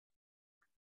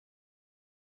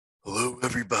Hello,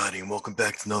 everybody, and welcome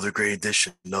back to another great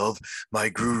edition of my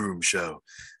Grue Rume Show.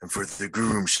 And for the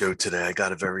Grue Rume Show today, I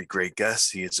got a very great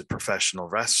guest. He is a professional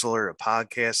wrestler, a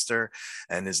podcaster,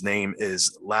 and his name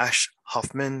is Lash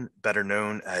Huffman, better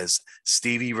known as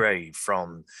Stevie Ray,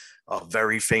 from a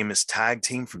very famous tag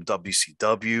team from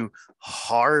WCW,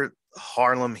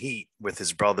 Harlem Heat, with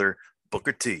his brother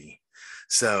Booker T.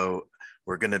 So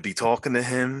we're going to be talking to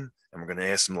him, and we're going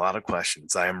to ask him a lot of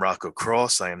questions. I am Rocco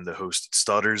Cross. I am the host of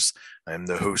Stutters. I am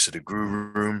the host of the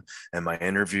Grue Room, and my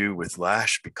interview with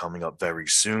Lash be coming up very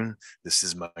soon. This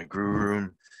is my Grue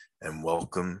Room, and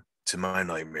welcome to my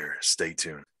nightmare. Stay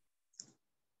tuned.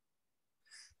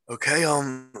 Okay,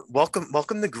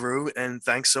 welcome to Grue, and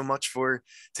thanks so much for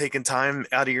taking time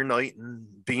out of your night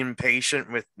and being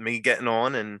patient with me getting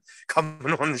on and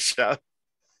coming on the show.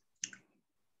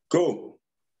 Cool.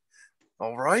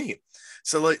 All right.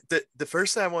 So like the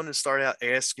first thing I wanted to start out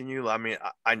asking you, I mean,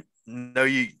 I know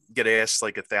you get asked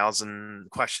like 1,000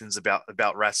 questions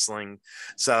about wrestling,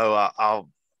 so I'll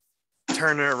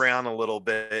turn it around a little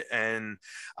bit, and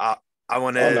I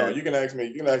want to. Oh no, you can ask me.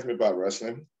 You can ask me about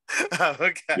wrestling.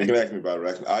 Okay. You can ask me about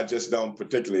wrestling. I just don't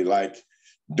particularly like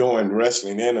doing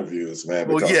wrestling interviews, man,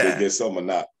 because Well, yeah. they get so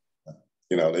monotonous.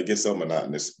 They get so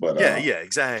monotonous. But Yeah,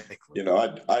 exactly.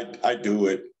 I do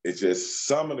it. It's just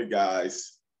some of the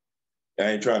guys. I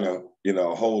ain't trying to,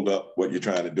 hold up what you're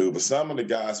trying to do, but some of the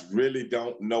guys really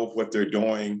don't know what they're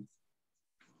doing.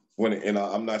 When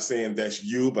I'm not saying that's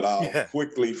you, but I'll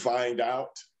quickly find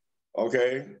out.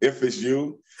 Okay, if it's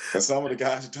you, because some of the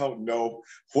guys don't know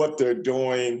what they're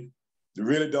doing. They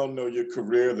really don't know your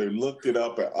career. They looked it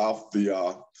up off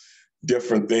the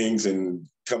different things and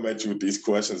come at you with these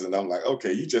questions. And I'm like,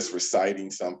 okay, you're just reciting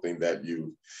something that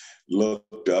you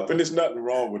looked up. And there's nothing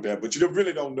wrong with that, but you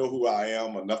really don't know who I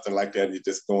am or nothing like that. You're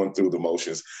just going through the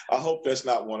motions. I hope that's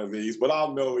not one of these, but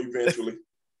I'll know eventually.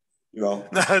 No,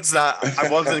 it's not. I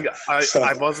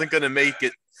wasn't gonna make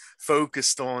it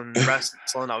focused on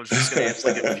wrestling. I was just gonna ask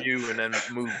like a few and then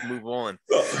move on.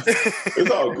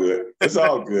 It's all good. It's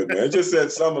all good, man. It just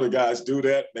that some of the guys do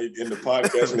that. They in the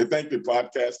podcast and they think they're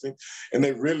podcasting, and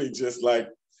they really just like,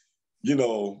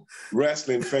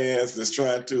 wrestling fans that's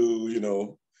trying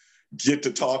to, get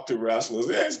to talk to wrestlers.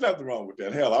 There's nothing wrong with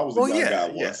that. Hell, I was a young guy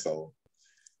once, so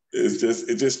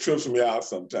it just trips me out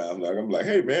sometimes. Like I'm like,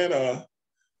 hey man,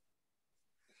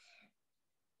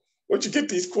 where'd you get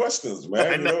these questions,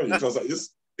 man? Because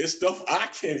it's stuff I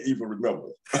can't even remember.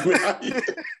 I mean,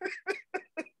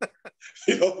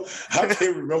 I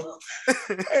can't remember.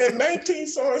 Hey, 19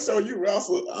 so and so you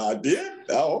wrestled. I did.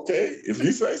 Oh, okay. If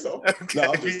you say so. Okay.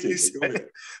 No, I'm just kidding.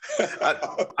 Go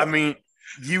ahead. I mean,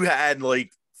 you had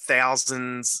like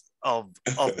thousands of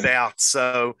bouts,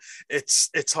 so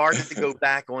it's hard to go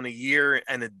back on a year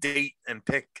and a date and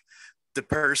pick the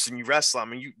person you wrestle. I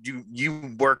mean,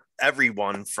 you work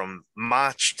everyone from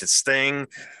Mach to Sting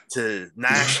to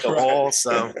Nash to Hall.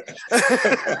 So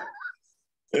yeah,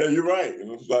 you're right. It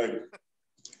was like,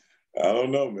 I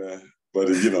don't know, man, but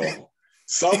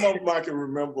some of them I can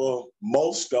remember.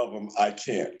 Most of them I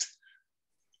can't.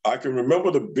 I can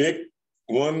remember the big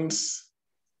ones.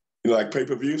 Like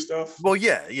pay-per-view stuff? Well,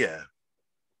 yeah.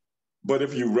 But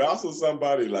if you wrestle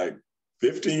somebody like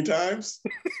 15 times,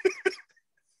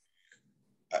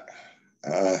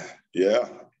 yeah.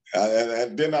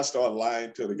 And then I start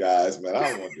lying to the guys, man,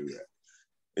 I don't want to do that.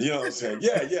 You know what I'm saying?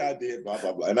 Yeah, I did, blah,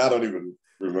 blah, blah. And I don't even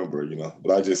remember,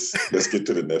 but let's get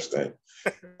to the next thing.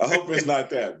 I hope it's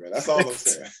not that, man. That's all I'm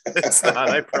saying. It's not,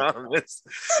 I promise.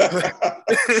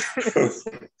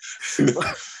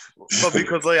 But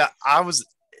because like I was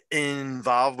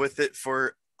involved with it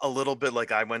for a little bit.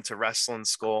 Like I went to wrestling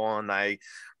school, and I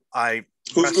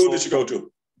whose school did you go to?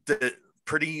 The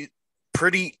pretty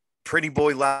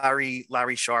boy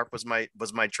Larry Sharp was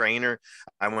my trainer.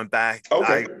 I went back.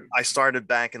 Okay. I started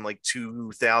back in like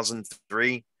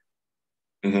 2003.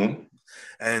 Mm-hmm.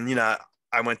 And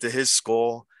I went to his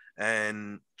school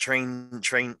and trained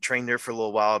there for a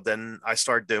little while. Then I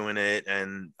started doing it,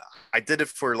 and I did it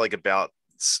for like about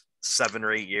 7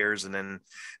 or 8 years, and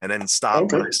then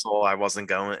stopped when I saw I wasn't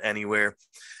going anywhere.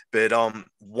 But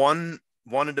one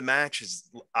of the matches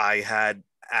I had,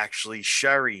 actually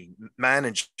Sherry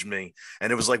managed me,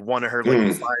 and it was like one of her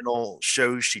like final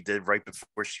shows she did right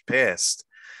before she passed.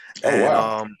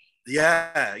 Wow.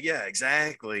 Yeah,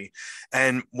 exactly.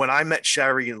 And when I met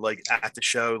Sherry, like at the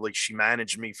show, like she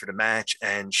managed me for the match,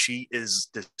 and she is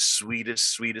the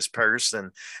sweetest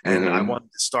person. And I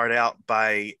wanted to start out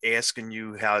by asking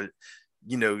you how,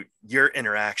 your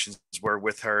interactions were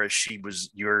with her, as she was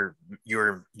your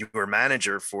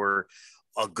manager for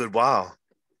a good while.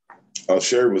 Oh,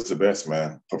 Sherry was the best,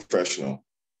 man. Professional.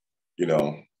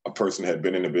 a person that had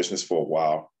been in the business for a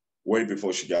while, way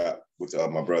before she got with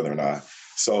my brother and I.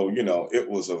 So, you know, it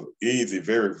was a easy,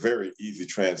 very, very easy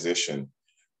transition.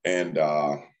 And,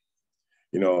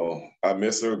 you know, I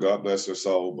miss her, God bless her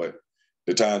soul, but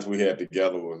the times we had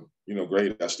together were, you know,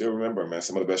 great. I still remember, man,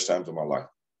 some of the best times of my life.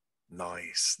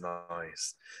 Nice.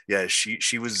 Yeah,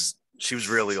 she was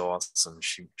really awesome.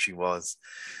 She was.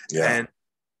 Yeah.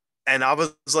 And I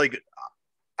was like,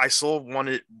 I saw one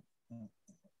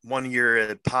of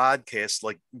your podcasts,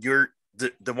 like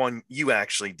the one you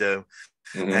actually do.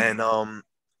 Mm-hmm. And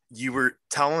you were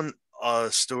telling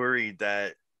a story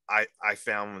that I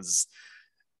found was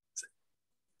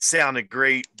sounded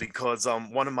great because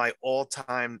one of my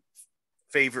all-time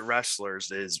favorite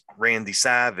wrestlers is Randy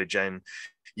Savage, and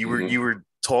Mm-hmm. you were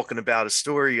talking about a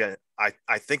story.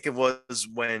 I think it was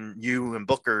when you and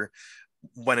Booker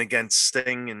went against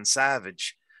Sting and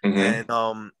Savage,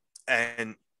 Mm-hmm.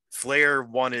 and Flair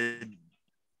wanted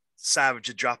Savage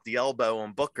to drop the elbow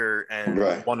on Booker and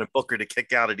Right. wanted Booker to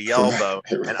kick out of the Right. elbow.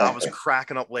 And I was Right.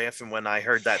 cracking up laughing when I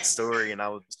heard that story, and I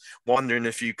was wondering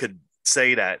if you could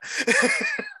say that.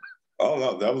 Oh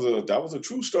no, that was a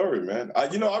true story, man.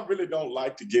 You know, I really don't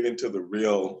like to get into the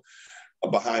real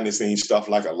behind the scenes stuff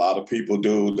like a lot of people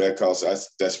do. That because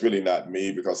that's really not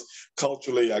me. Because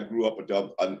culturally, I grew up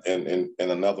in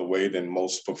another way than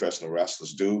most professional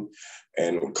wrestlers do,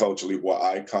 and culturally, where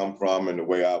I come from and the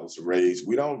way I was raised,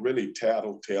 we don't really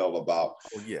tattletale about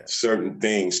Oh yeah. certain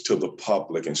things to the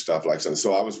public and stuff like that.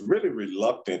 So I was really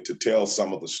reluctant to tell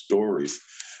some of the stories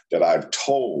that I've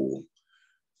told,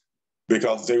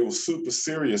 because they were super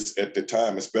serious at the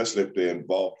time, especially if they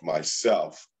involved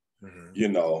myself, Mm-hmm. you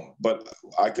know. But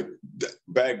I could,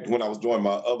 back when I was doing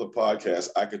my other podcast,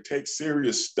 I could take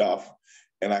serious stuff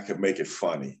and I could make it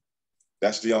funny.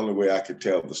 That's the only way I could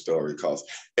tell the story, because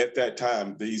at that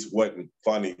time, these wasn't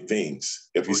funny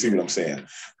things, if you Oh see yeah. what I'm saying.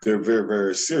 They're very,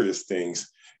 very serious things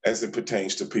as it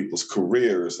pertains to people's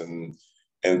careers and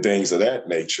things of that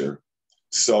nature.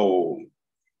 So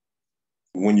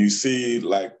when you see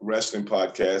like wrestling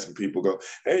podcasts and people go,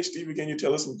 "Hey, Stevie, can you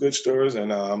tell us some good stories?"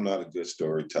 And I'm not a good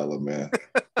storyteller, man.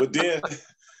 But then,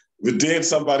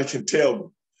 somebody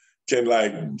can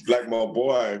like my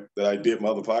boy that I did my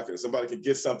other podcast, somebody can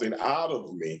get something out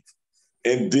of me,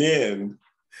 and then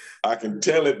I can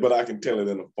tell it, but I can tell it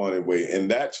in a funny way.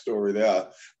 And that story there,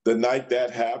 the night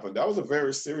that happened, that was a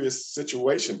very serious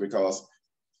situation, because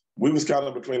we was kind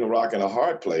of between a rock and a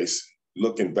hard place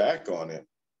looking back on it.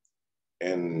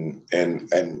 And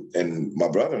my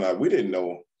brother and I, we didn't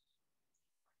know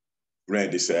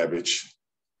Randy Savage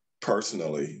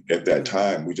personally at that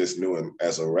time. We just knew him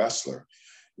as a wrestler.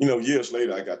 You know, years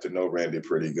later, I got to know Randy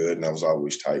pretty good, and I was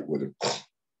always tight with him.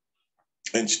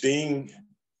 And Sting,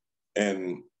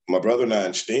 and my brother and I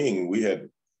and Sting, we had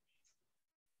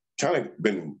kind of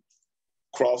been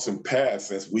crossing paths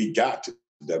since we got to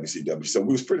WCW. So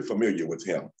we was pretty familiar with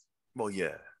him. Well,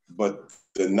 yeah. But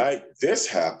the night this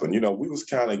happened, you know, we was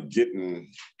kind of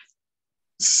getting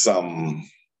some,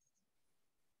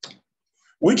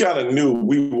 we kind of knew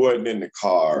we wasn't in the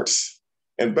cards.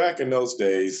 And back in those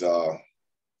days,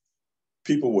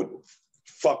 people would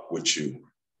fuck with you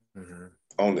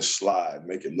on the slide,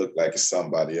 make it look like it's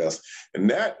somebody else. And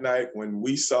that night when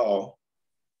we saw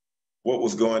what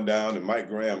was going down, and Mike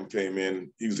Graham came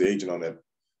in, he was the agent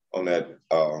on that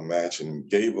match, and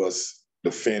gave us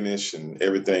the finish and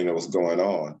everything that was going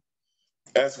on.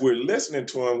 As we're listening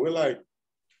to him, we're like,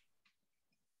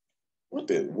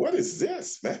 what is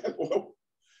this, man?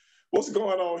 What's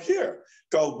going on here?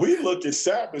 Because we look at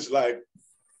Savage like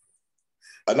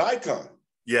an icon.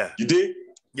 Yeah. You dig?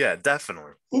 Yeah,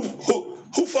 definitely. Who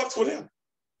fucks with him?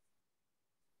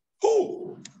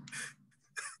 Who?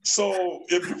 So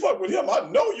if you fuck with him, I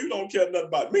know you don't care nothing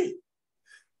about me.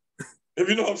 If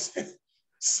you know what I'm saying.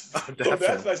 Oh, So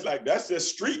that's just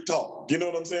street talk. You know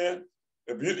what I'm saying?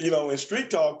 If you know, in street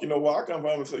talk, you know, where I come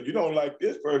from, so you don't like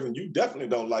this person, you definitely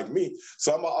don't like me.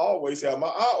 So I'm gonna always have my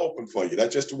eye open for you.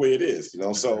 That's just the way it is, you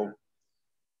know. So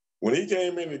when he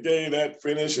came in and gave that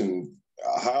finish, and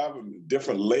however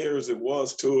different layers it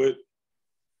was to it,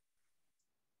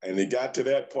 and he got to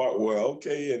that part where,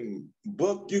 okay, and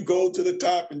Book, you go to the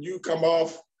top and you come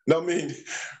off. No, I mean,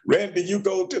 Randy, you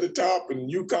go to the top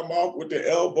and you come off with the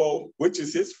elbow, which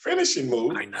is his finishing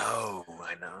move. I know.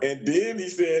 And then he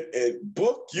said, and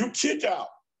Book, you kick out.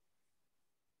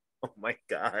 Oh my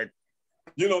God.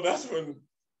 You know, that's when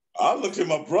I looked at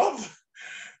my brother,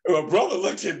 and my brother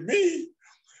looked at me,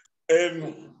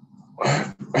 and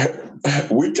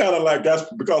we kind of like,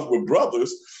 that's because we're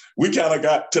brothers, we kind of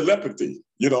got telepathy,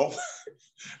 you know?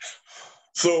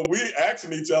 So we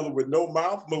asking each other with no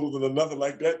mouth moving or nothing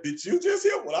like that. Did you just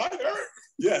hear what I heard?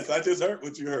 Yes, I just heard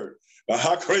what you heard. Now,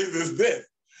 how crazy is this?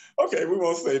 Okay, we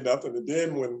won't say nothing. And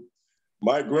then when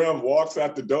Mike Graham walks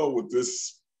out the door with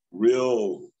this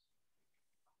real,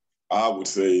 I would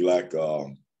say, like,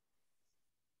 wasn't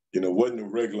a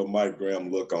regular Mike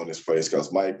Graham look on his face,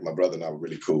 because Mike, my brother and I were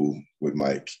really cool with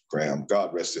Mike Graham.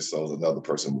 God rest his soul, another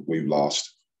person we've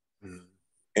lost. Mm-hmm.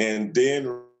 And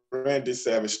then Randy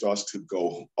Savage starts to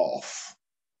go off.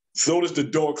 Soon as the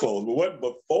door closed,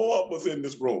 but four of us in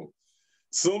this room.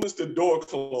 Soon as the door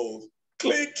closed,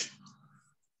 click,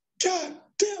 God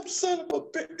damn son of a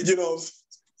bitch,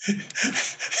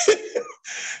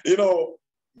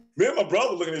 me and my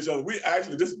brother looking at each other, we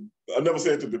actually, I never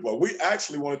said it before, we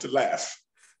actually wanted to laugh.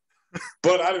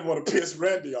 But I didn't want to piss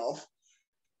Randy off.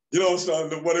 So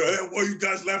why are you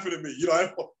guys laughing at me?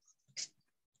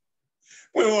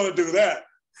 We don't want to do that.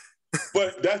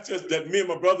 But that's just that me and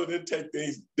my brother didn't take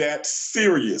things that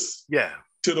serious. Yeah.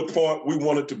 To the point we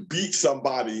wanted to beat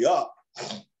somebody up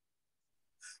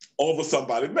over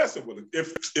somebody messing with him.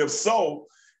 If so,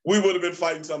 we would have been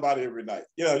fighting somebody every night.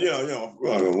 We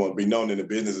don't want to be known in the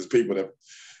business as people that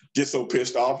get so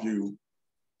pissed off you.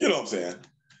 You know what I'm saying?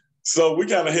 So we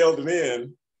kind of held it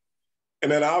in.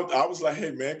 And then I was like,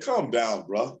 hey, man, calm down,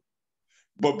 bro.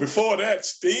 But before that,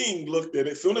 Sting looked at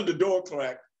it. As soon as the door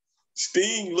cracked,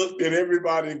 Sting looked at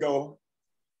everybody and go,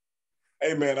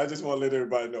 hey, man, I just want to let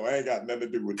everybody know I ain't got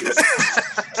nothing to do with this.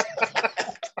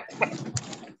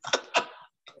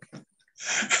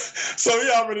 So he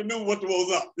already knew what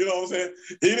was up. You know what I'm saying?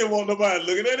 He didn't want nobody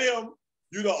looking at him.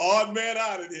 You the odd man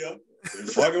out of here. They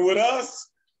fucking with us.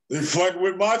 They fucking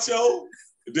with Macho.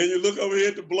 And then you look over here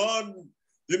at the blonde,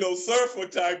 surfer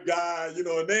type guy,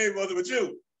 and they ain't nothing but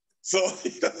you. So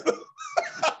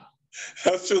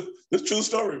that's true. That's a true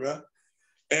story, man.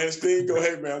 And Steve go,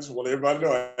 hey, man, I just want everybody to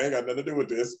know I ain't got nothing to do with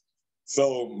this.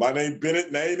 So my name Bennett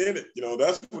and I ain't in it.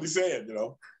 That's what he's saying,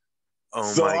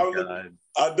 Oh, so my God.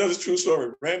 That's a true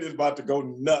story. Randy's about to go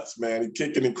nuts, man. He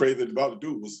kicking and crazy about the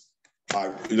dude was,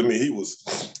 he was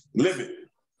livid.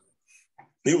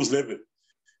 He was livid.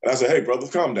 And I said, hey, brother,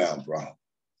 calm down, bro.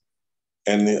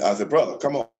 And then I said, brother,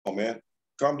 come on, man.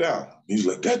 Calm down. He's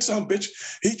like, that son bitch,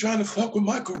 he trying to fuck with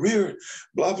my career,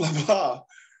 blah, blah, blah.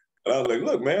 And I was like,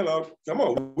 look, man, come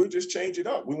on, we'll just change it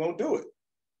up. We won't do it.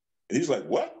 And he's like,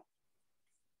 what?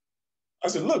 I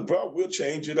said, look, bro, we'll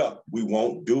change it up. We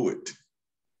won't do it.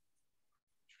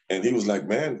 And he was like,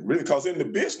 man, really? Because in the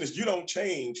business, you don't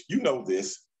change. You know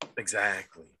this.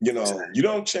 Exactly. You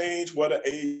don't change what an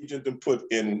agent can put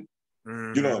in,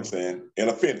 you know what I'm saying, in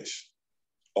a finish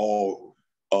or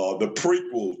the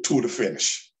prequel to the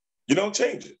finish. You don't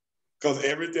change it because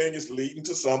everything is leading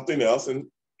to something else, and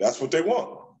that's what they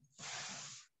want.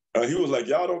 He was like,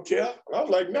 y'all don't care? I was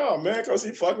like, no, man, because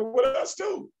he fucking with us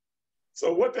too.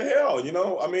 So what the hell,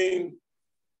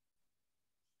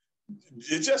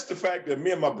 it's just the fact that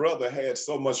me and my brother had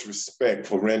so much respect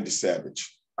for Randy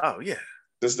Savage. Oh, yeah.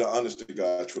 This is the honest to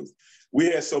God truth. We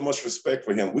had so much respect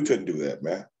for him. We couldn't do that,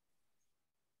 man.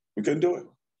 We couldn't do it.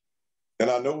 And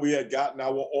I know we had gotten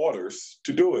our orders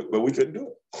to do it, but we couldn't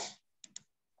do it.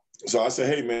 So I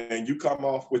said, hey, man, you come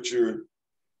off with your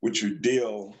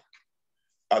deal.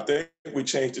 I think we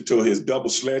changed it to his double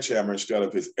sledgehammer instead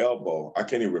of his elbow. I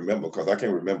can't even remember because I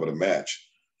can't remember the match.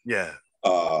 Yeah.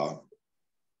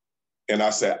 And I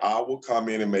said, I will come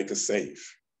in and make a save.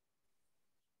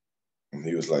 And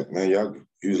he was like, man,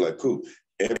 he was like, cool.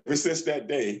 Ever since that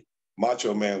day,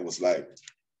 Macho Man was like,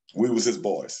 we was his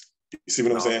boys. You see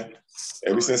what I'm saying?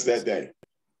 Ever since that day.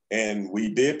 And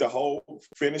we did the whole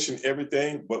finish and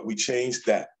everything, but we changed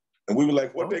that. And we were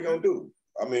like, what they gonna do?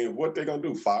 I mean, what they gonna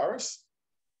do? Fire us?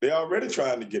 They're already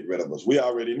trying to get rid of us. We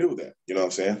already knew that. You know what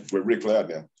I'm saying? With Ric Flair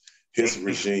now. His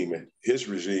regime,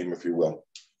 if you will.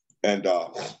 And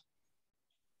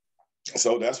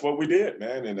so that's what we did,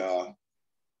 man. And it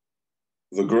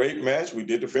was a great match. We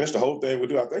did to finish the whole thing. We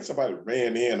do. I think somebody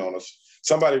ran in on us.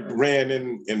 Somebody ran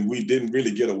in, and we didn't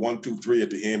really get a 1, 2, 3 at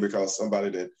the end because somebody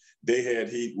that they had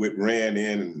heat with ran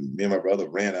in, and me and my brother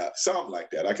ran out. Something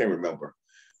like that. I can't remember.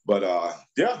 But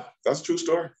yeah, that's a true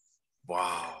story.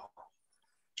 Wow.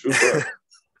 True story.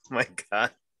 My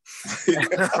God.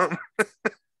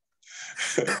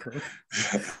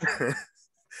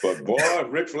 But boy,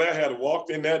 Ric Flair had walked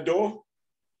in that door.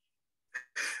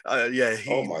 Yeah,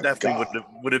 he definitely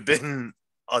would have been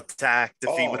attacked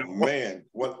if he would have. Man,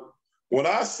 when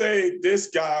I say this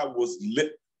guy was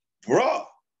lit, bruh,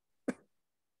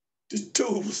 this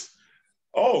dude was,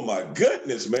 oh my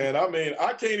goodness, man. I mean,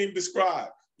 I can't even describe.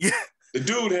 Yeah. The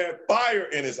dude had fire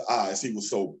in his eyes. He was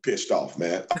so pissed off,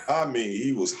 man. I mean,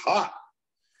 he was hot.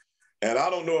 And I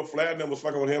don't know if Flatlin was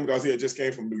fucking with him because he had just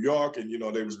came from New York and, you know,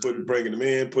 they was bringing him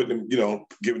in, putting him, you know,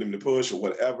 giving him the push or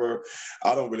whatever.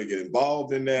 I don't really get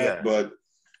involved in that, but,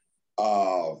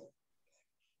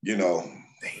 you know,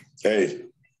 hey,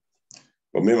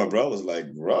 but me and my brother's like,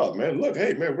 Rob, man, look,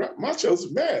 hey, man, Macho's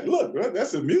mad. Look, bro,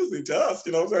 that's amusing to us.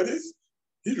 You know what I'm saying?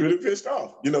 He's really pissed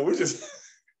off. You know, we just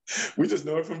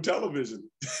know it from television.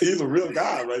 He's a real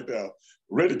guy right now,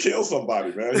 ready to kill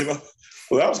somebody, man. You know,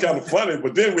 well, that was kind of funny.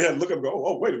 But then we had to look up and go,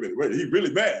 oh, wait a minute, he's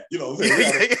really mad. You know what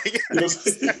I'm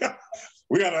saying?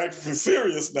 We got to act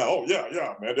serious now. Oh,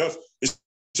 yeah, man. It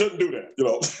shouldn't do that, you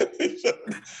know.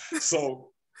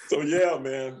 So yeah,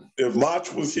 man, if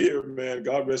Mach was here, man,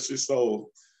 God rest his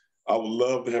soul, I would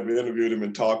love to have interviewed him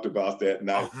and talked about that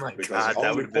night. Oh my because God,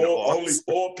 that would have been awesome. Only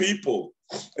 4 people,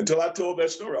 until I told that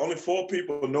story, only 4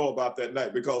 people know about that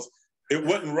night because it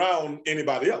wasn't around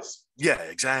anybody else. Yeah,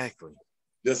 exactly.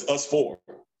 Just us 4.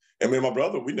 And me and my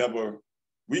brother, we never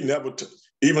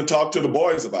even talked to the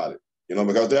boys about it, you know,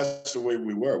 because that's the way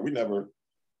we were.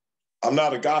 I'm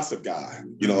not a gossip guy,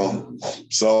 you know,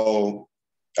 so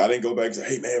I didn't go back and say,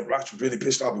 hey, man, Rock was really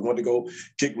pissed off. He wanted to go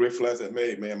kick Ric Flair. I said,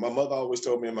 man, my mother always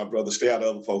told me and my brother, stay out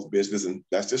of other folks' business. And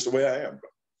that's just the way I am, bro.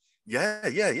 Yeah,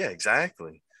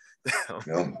 exactly. Oh,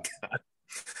 you know, I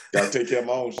got to take care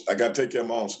of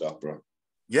my own stuff, bro.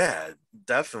 Yeah,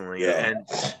 definitely. Yeah.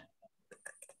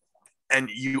 And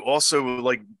you also,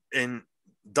 like, in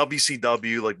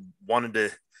WCW, like, one of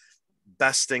the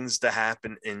best things to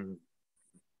happen in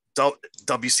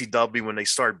WCW when they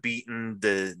start beating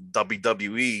the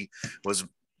WWE was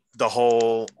the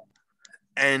whole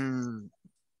NWO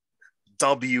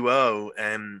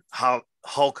and how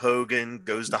Hulk Hogan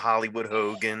goes to Hollywood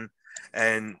Hogan,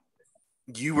 and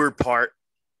you were part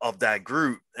of that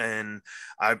group. And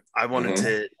I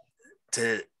wanted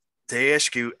to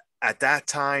ask you, at that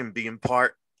time, being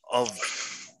part of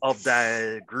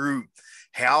that group,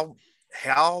 how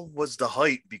was the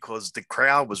hype? Because the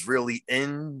crowd was really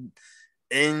into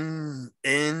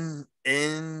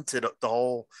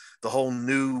the whole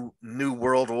new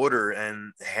world order,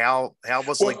 and how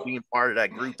was like being part of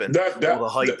that group and all the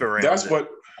hype around it.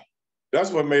 That's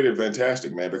what made it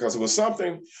fantastic, man, because it was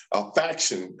something, a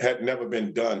faction had never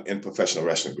been done in professional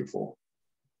wrestling before.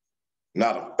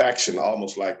 Not a faction,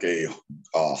 almost like a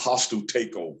hostile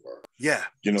takeover. Yeah,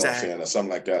 you know exactly. What I'm saying, or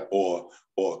something like that, or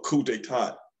coup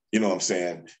d'etat. You know what I'm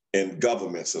saying, in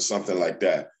governments or something like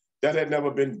that. That had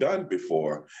never been done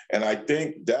before. And I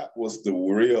think that was the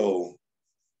real,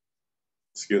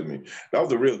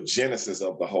 genesis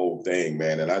of the whole thing,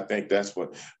 man. And I think that's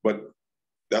what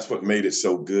made it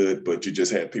so good. But you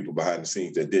just had people behind the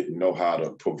scenes that didn't know how to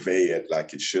purvey it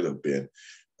like it should have been,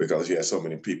 because you had so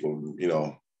many people, you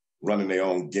know, running their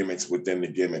own gimmicks within the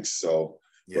gimmicks. So,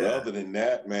 But other than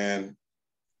that, man,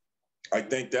 I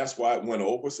think that's why it went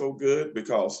over so good,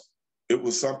 because it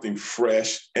was something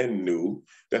fresh and new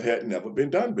that had never been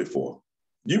done before.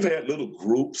 You've had little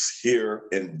groups here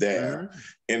and there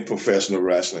in professional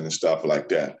wrestling and stuff like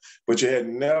that, but you had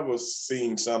never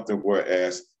seen something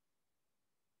whereas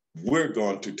we're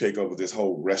going to take over this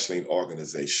whole wrestling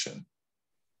organization.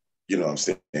 You know what I'm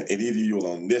saying? And either you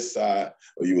were on this side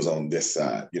or you was on this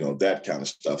side, you know, that kind of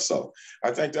stuff. So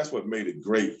I think that's what made it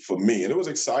great for me. And it was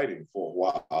exciting for a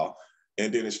while.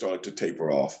 And then it started to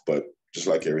taper off, but just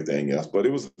like everything else. But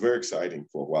it was very exciting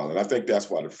for a while. And I think that's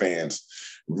why the fans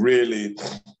really,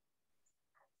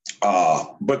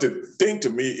 but the thing to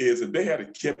me is that they had to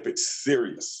keep it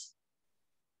serious.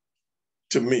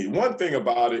 To me, one thing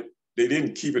about it, they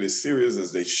didn't keep it as serious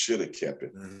as they should have kept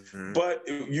it. But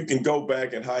you can go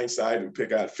back in hindsight and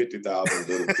pick out 50,000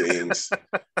 little things,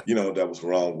 you know, that was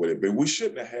wrong with it. But we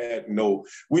shouldn't have had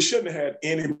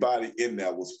anybody in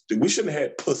that we shouldn't have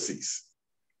had pussies.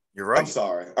 You're right. I'm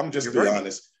sorry. I'm just being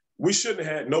honest. We shouldn't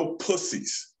have had no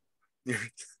pussies.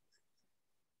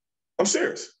 I'm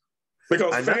serious.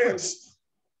 Because fans,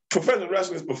 professional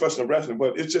wrestling is professional wrestling,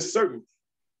 but it's just certain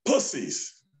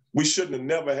pussies we shouldn't have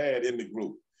never had in the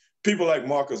group. People like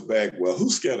Marcus Bagwell,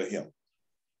 who's scared of him?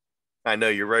 I know,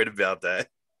 you're right about that.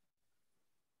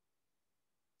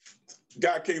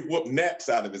 Guy can't whoop gnats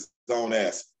out of his own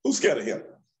ass. Who's scared of him?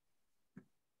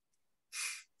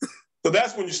 So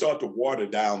that's when you start to water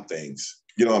down things.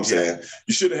 You know what I'm saying?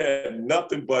 You should have had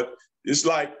nothing but, it's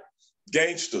like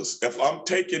gangsters. If I'm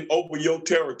taking over your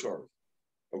territory,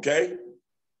 okay?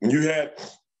 When you had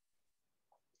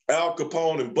Al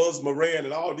Capone and Buzz Moran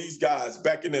and all these guys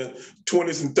back in the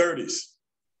 20s and 30s,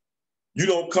 you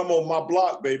don't come on my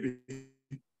block, baby,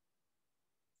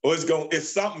 or it's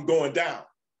something going down.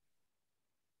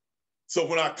 So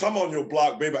when I come on your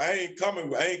block, baby, I ain't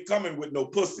coming with no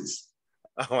pussies.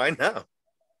 Oh, I know.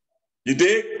 You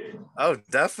dig? Oh,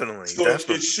 definitely. So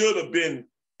Definitely. it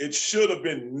should have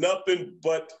been nothing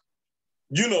but,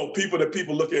 people that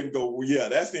people look at and go, well, yeah,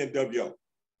 that's the NWO. You know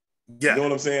Yeah.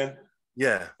 what I'm saying?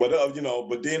 Yeah. But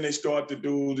but then they start to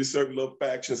do these certain little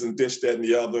factions and this, that, and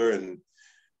the other, and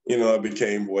it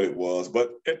became what it was.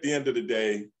 But at the end of the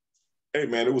day, hey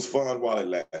man, it was fun while it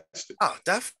lasted. Oh,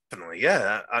 definitely.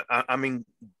 Yeah. I mean,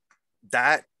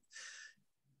 that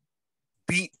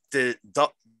beat the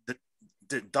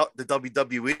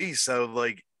WWE. So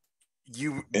like And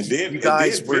you then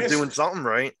guys were doing something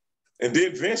right. and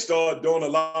then Vince started doing a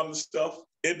lot of the stuff.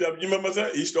 You remember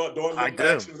that? He started doing I the do.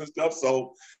 factions and stuff.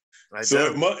 So I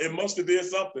so do. it must have did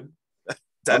something.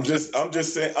 Definitely. I'm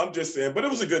just saying, but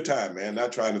it was a good time, man.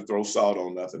 Not trying to throw salt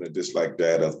on nothing or just like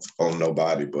that on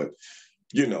nobody, but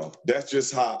that's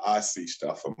just how I see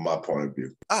stuff from my point of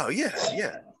view. Oh yeah,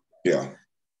 yeah. Yeah.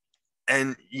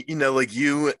 And like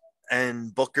you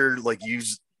and Booker, like you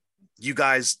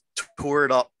guys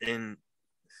toured up in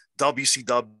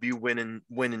WCW,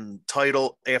 winning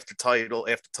title after title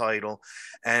after title.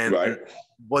 And Right.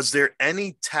 was there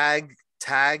any tag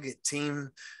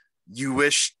team you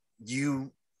wish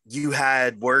you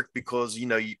had worked, because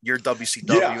you're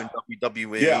WCW Yeah. and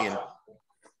WWE Yeah. and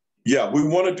Yeah. We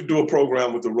wanted to do a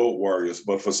program with the Road Warriors,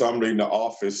 but for some reason the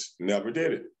office never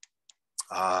did it.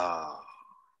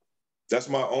 That's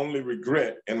my only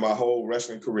regret in my whole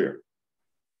wrestling career.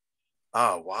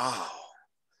 Oh wow.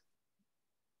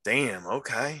 Damn,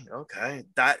 okay.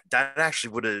 That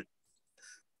actually would have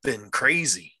been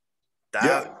crazy.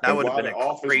 Yeah. That And would have why been the a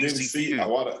office didn't crazy see feud.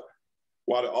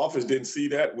 why the office didn't see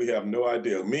that, we have no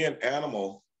idea. Me and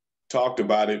Animal talked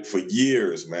about it for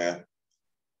years, man.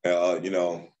 And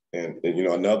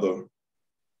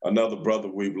another brother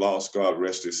we've lost, God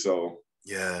rest his soul.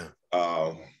 Yeah.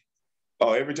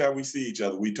 Every time we see each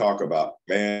other, we talk about,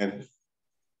 man,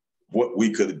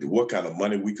 what kind of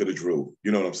money we could have drew.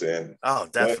 You know what I'm saying? Oh,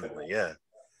 definitely. Yeah.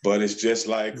 But it's just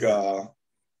like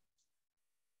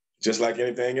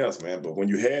anything else, man. But when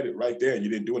you had it right there and you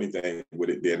didn't do anything with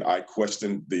it, then I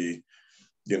questioned the,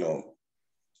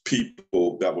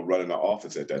 people that were running the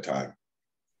office at that time.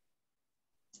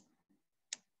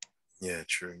 Yeah,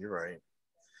 true. You're right.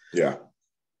 Yeah.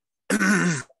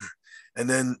 And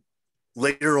then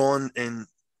later on in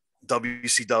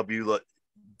WCW,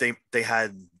 they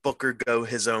had Booker go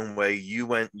his own way, you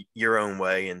went your own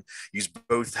way, and you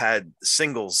both had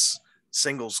singles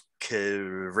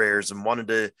careers. And one of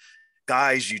the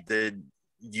guys you did,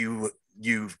 you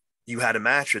had a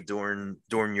match with during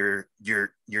your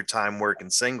time working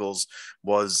singles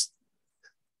was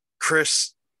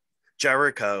Chris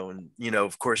Jericho. And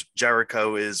of course,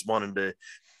 Jericho is one of the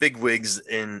big wigs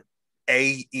in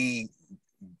AEW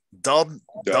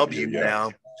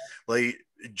now. Like,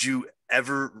 did you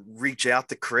ever reach out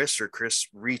to Chris, or Chris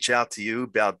reach out to you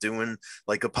about doing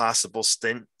like a possible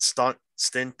stint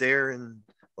there? And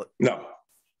no.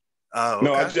 Oh, okay.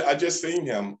 No, I just seen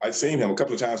him. I seen him a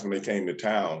couple of times when they came to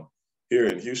town here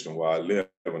in Houston where I live,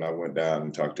 and I went down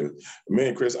and talked to me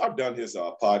and Chris. I've done his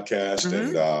podcast,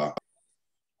 and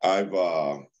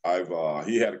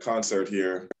he had a concert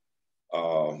here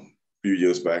a few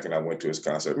years back, and I went to his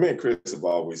concert. Me and Chris have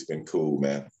always been cool,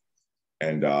 man.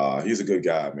 And he's a good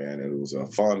guy, man. And it was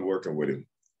fun working with him.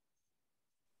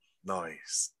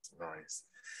 Nice.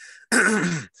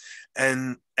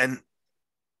 and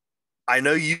I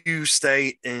know you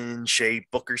stay in shape.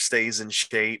 Booker stays in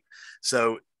shape.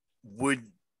 So would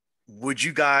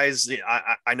you guys?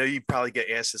 I know you probably get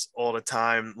asked this all the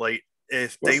time. Like,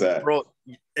 if they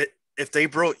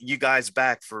brought you guys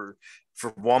back for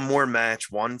one more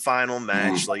match, one final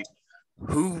match, like,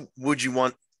 who would you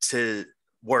want to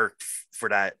work for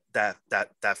that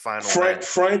final match?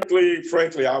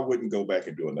 Frankly, I wouldn't go back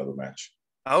and do another match.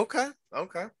 Okay.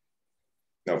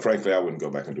 No, frankly, I wouldn't go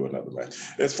back and do another match.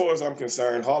 As far as I'm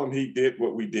concerned, Harlem Heat did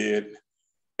what we did,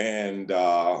 and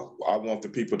I want the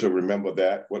people to remember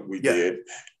what we did,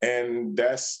 and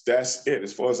that's it.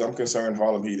 As far as I'm concerned,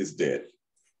 Harlem Heat is dead.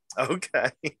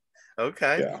 Okay.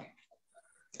 Yeah.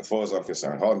 As far as I'm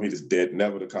concerned, Harlem Heat is dead,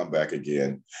 never to come back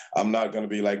again. I'm not going to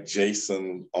be like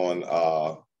Jason on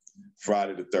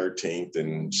Friday the 13th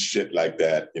and shit like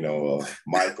that,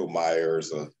 Michael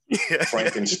Myers or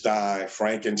Frankenstein,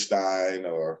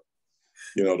 or,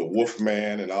 the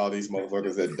Wolfman and all these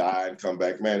motherfuckers that die and come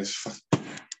back. Man,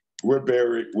 we're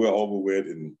buried, we're over with,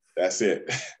 and that's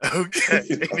it.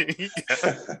 Okay.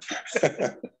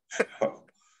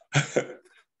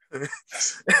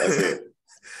 That's it.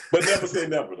 But never say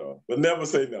never, though.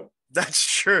 That's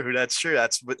true. That's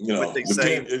what they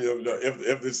say.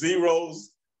 If the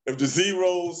zeros, if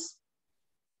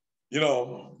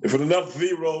with enough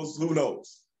zeros, who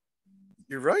knows?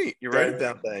 You're right. You're right Okay.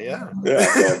 about that. Yeah.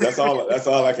 Yeah. So that's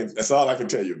all I can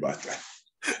tell you about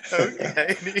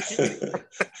Okay.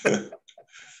 that.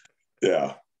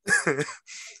 Yeah.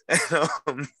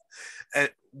 and, and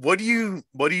what do you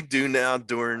do now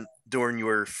during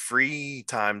your free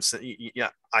time? So,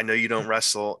 yeah, I know you don't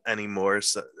wrestle anymore.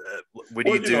 So, what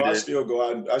do Well, you do I to? still go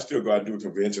out. I still go out and do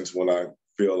conventions when I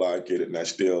feel like it, and I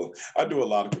do a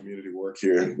lot of community work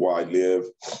here where I live.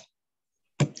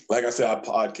 Like I said, I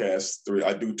podcast three.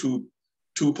 I do two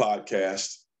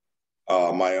podcasts,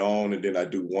 my own, and then I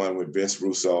do one with Vince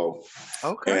Russo,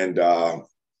 Okay. and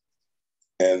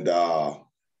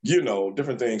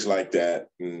different things like that,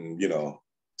 and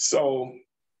so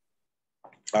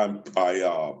I'm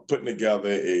putting together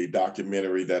a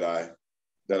documentary that I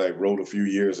wrote a few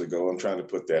years ago. I'm trying to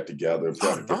put that together. I'm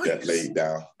trying Oh, to get that nice. laid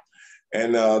down.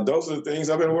 And those are the things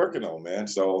I've been working on, man.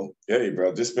 So, hey,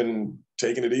 bro, just been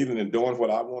taking it easy and doing what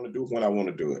I want to do when I want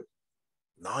to do it.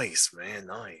 Nice, man.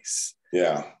 Nice.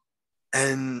 Yeah.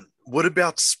 And what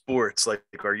about sports? Like,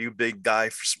 are you a big guy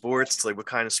for sports? Like, what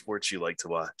kind of sports you like to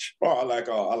watch? Oh, I like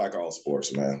all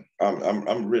sports, man.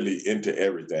 I'm really into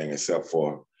everything except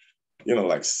for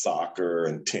like soccer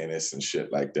and tennis and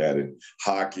shit like that, and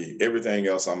hockey. Everything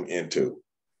else I'm into.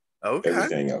 Okay.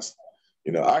 Everything else.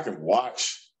 I can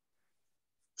watch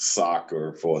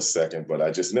soccer for a second, but I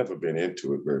just never been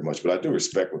into it very much. But I do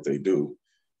respect what they do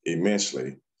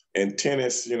immensely. And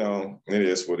tennis, it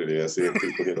is what it is. And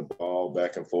people hit a ball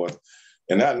back and forth.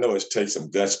 And I know it takes some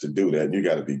guts to do that. And you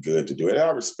got to be good to do it. And I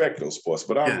respect those sports,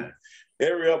 but Yeah.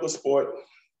 every other sport,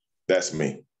 that's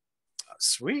me.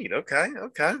 Sweet. Okay.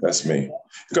 Okay. That's me.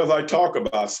 Because I talk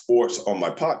about sports on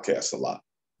my podcast a lot.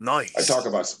 I talk Nice.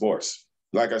 about sports.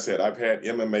 Like I said, I've had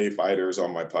MMA fighters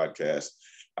on my podcast.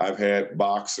 I've had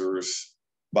boxers,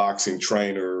 boxing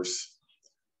trainers,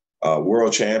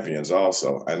 world champions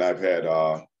also. And I've had,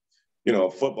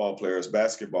 football players,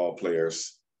 basketball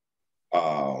players,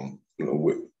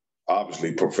 with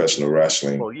obviously professional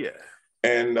wrestling. Well, yeah.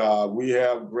 And we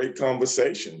have great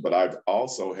conversation. But I've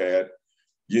also had,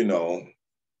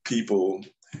 people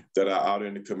that are out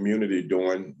in the community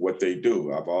doing what they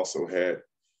do. I've also had,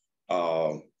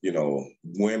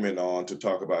 women on to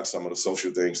talk about some of the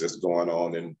social things that's going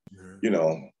on and,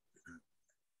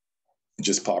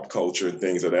 just pop culture and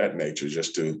things of that nature,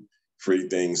 just to free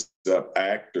things up.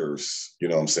 Actors,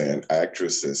 what I'm saying,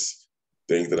 actresses,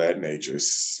 things of that nature,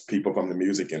 people from the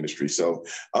music industry. So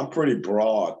I'm pretty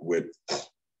broad with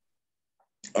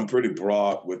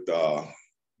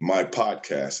my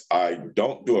podcast. I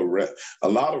don't do a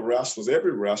lot of wrestlers.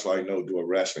 Every wrestler I know do a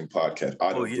wrestling podcast.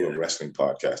 I don't do a wrestling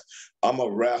podcast. I'm a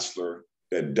wrestler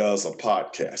that does a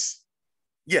podcast.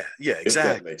 Yeah, exactly. If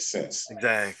that makes sense.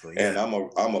 Exactly. Yeah. And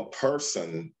I'm a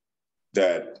person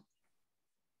that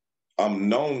I'm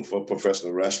known for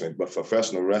professional wrestling, but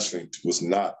professional wrestling was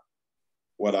not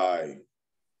what I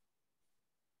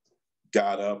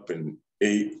got up and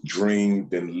ate,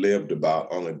 dreamed, and lived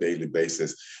about on a daily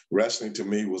basis. Wrestling to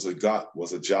me was a job,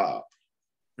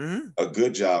 a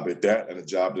good job at that, and a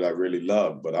job that I really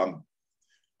loved. But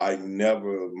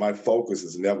my focus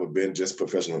has never been just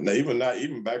professional. Now,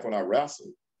 even back when I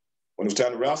wrestled, when it was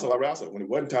time to wrestle, I wrestled. When it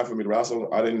wasn't time for me to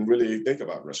wrestle, I didn't really think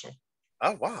about wrestling.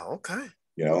 Oh, wow. Okay.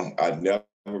 I never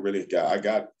really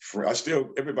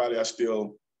everybody I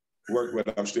still work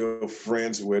with, I'm still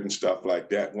friends with and stuff like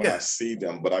that when I see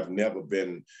them, but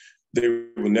they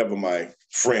were never my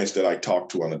friends that I talk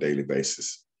to on a daily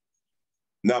basis.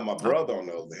 Now, my brother, on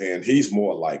the other hand, he's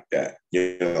more like that.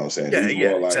 You know what I'm saying? Yeah, he's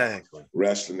more like exactly.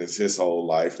 Wrestling is his whole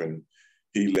life, and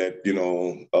he let,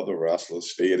 other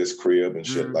wrestlers stay at his crib and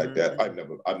shit like that.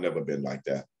 I've never been like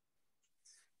that.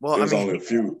 Well, there's only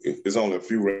a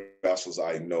few wrestlers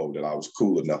I know that I was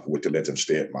cool enough with to let them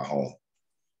stay at my home.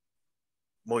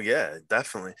 Well, yeah,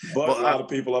 definitely. But a lot of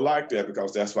people are like that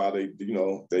because that's why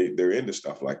they're into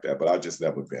stuff like that. But I've just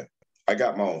never been. I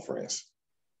got my own friends.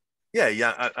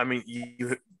 Yeah. I mean,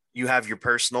 you have your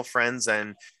personal friends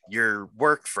and your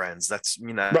work friends. That's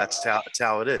that's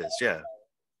how it is. Yeah.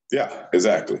 Yeah,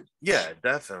 exactly. Yeah,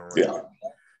 definitely. Yeah.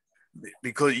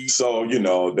 Because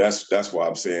that's why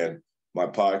I'm saying my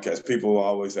podcast. People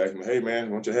always ask me, "Hey, man,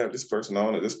 why don't you have this person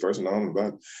on or this person on?"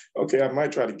 But okay, I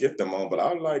might try to get them on, but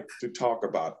I like to talk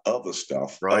about other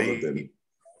stuff other than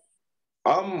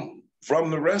I'm from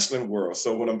the wrestling world.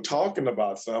 So when I'm talking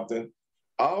about something,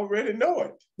 I already know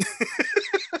it.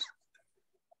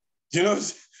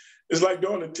 It's like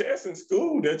doing a test in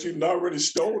school that you already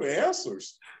stole the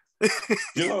answers.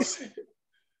 You know what I'm saying?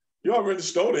 You already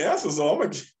stole the answers, so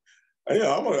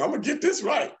I'm gonna get this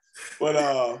right. But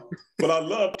I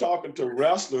love talking to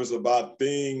wrestlers about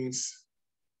things,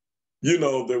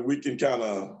 that we can kind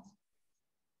of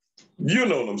you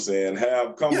know what I'm saying,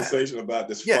 have conversation about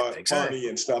this exactly. funny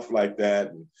and stuff like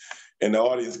that. And the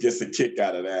audience gets a kick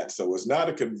out of that. So it's not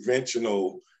a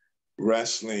conventional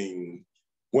wrestling.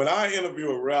 When I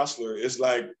interview a wrestler, it's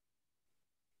like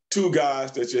two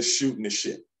guys that just shooting the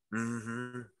shit.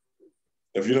 Mm-hmm.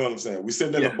 If you know what I'm saying, we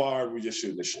sitting in a bar and we just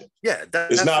shooting the shit. Yeah,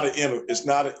 it's not an interview.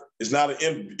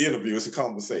 It's a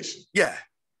conversation. Yeah.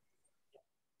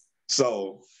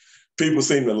 So people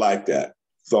seem to like that.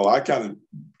 So I kind of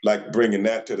like bringing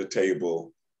that to the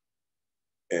table.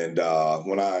 And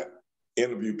when I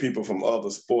interview people from other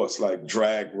sports like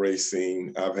drag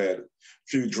racing, I've had a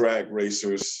few drag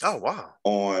racers. Oh wow.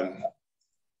 On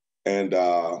and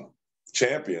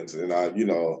champions, and I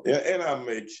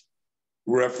make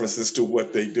references to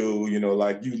what they do.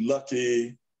 Like you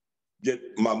lucky.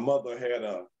 My mother had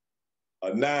a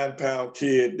 9-pound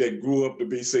kid that grew up to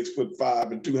be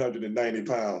 6'5" and 290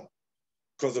 pounds.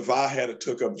 Because if I had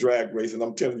took up drag racing,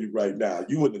 I'm telling you right now,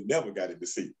 you would have never got in the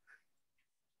seat.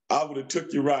 I would have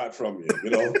took your ride from you.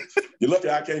 You're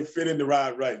lucky I can't fit in the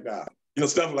ride right now.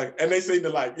 Stuff like, and they seem to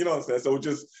like, you know what I'm saying? So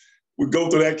we go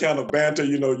through that kind of banter.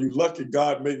 You lucky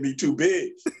God made me too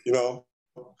big. Well,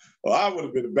 I would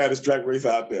have been the baddest drag racer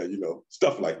out there.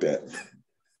 Stuff like that.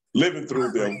 Living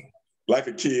through them like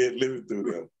a kid, living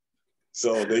through them.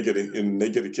 So they get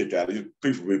a kick out of it.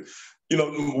 People,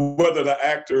 whether the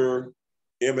actor,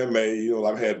 MMA,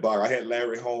 I've had I had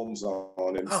Larry Holmes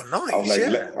on, and oh nice. I was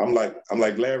like, I'm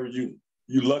like Larry,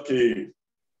 you lucky.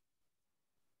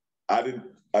 I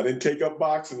didn't take up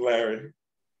boxing, Larry.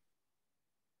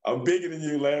 I'm bigger than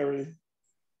you, Larry.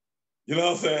 You know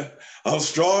what I'm saying? I'm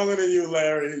stronger than you,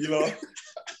 Larry.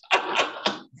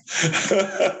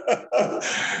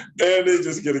 And they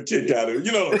just get a kick out of it.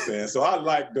 You know what I'm saying? So I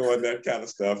like doing that kind of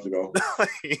stuff,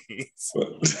 Nice.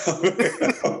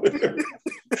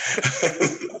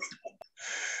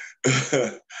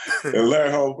 And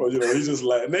Larry Holmes, he just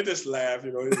laughed. And they just laugh,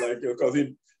 he's like, because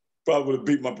he probably would have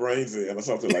beat my brains in or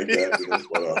something like that.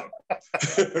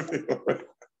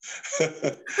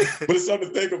 But it's something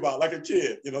to think about, like a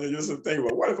kid, you just think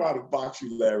about, what if I had to box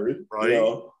you, Larry?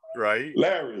 Right. Right.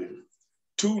 Larry,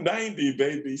 290,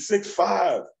 baby,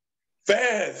 6'5",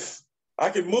 fast. I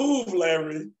can move,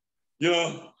 Larry.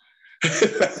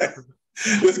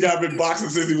 This guy been boxing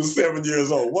since he was 7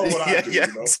 years old. What would I do?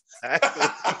 Exactly.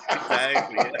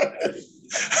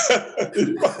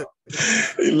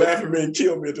 He laughed at me and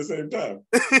killed me at the same time.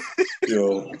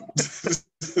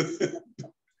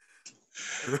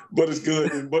 But it's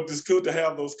good. But it's good to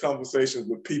have those conversations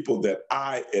with people that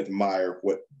I admire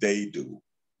what they do.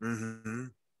 Mm-hmm.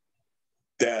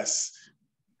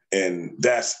 And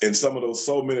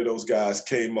so many of those guys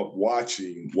came up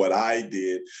watching what I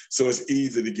did. So it's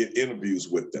easy to get interviews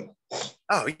with them.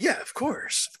 Oh yeah, of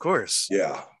course.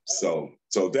 Yeah. So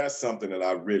that's something that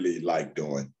I really like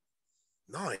doing.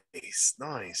 Nice.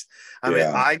 I mean,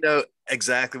 I know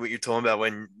exactly what you're talking about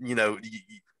when,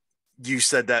 you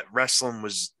said that wrestling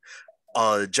was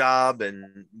a job,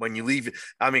 and when you leave,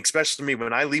 I mean, especially me,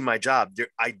 when I leave my job,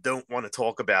 I don't want to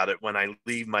talk about it when I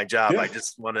leave my job. I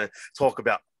just want to talk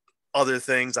about other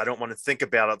things. I don't want to think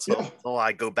about it until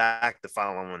I go back the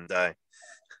following day.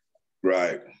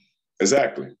 Right.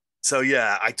 Exactly. So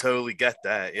yeah, I totally get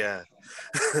that. Yeah.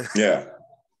 Yeah.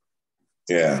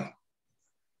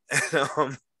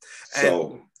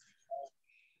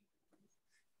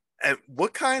 And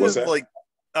what kind of like,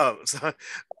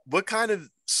 what kind of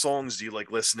songs do you like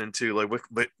listening to? Like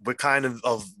what kind of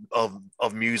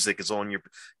music is on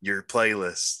your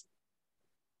playlist?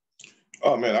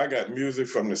 Oh man, I got music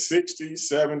from the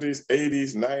 60s, 70s,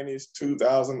 80s, 90s,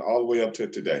 2000, all the way up to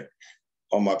today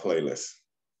on my playlist.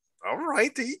 All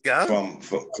right, there you go.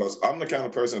 Because I'm the kind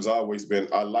of person that's always been,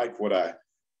 I like what I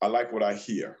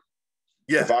hear.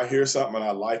 Yeah. If I hear something and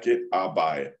I like it, I'll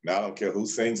buy it. Now I don't care who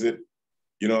sings it.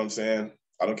 You know what I'm saying?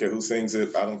 I don't care who sings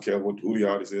it. I don't care who the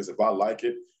artist is. If I like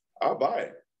it, I'll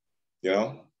buy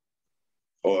it.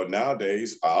 Or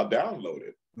nowadays I'll download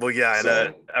it. Well,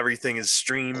 yeah, everything is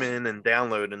streaming and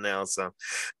downloading now. So,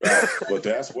 right. But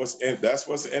that's what's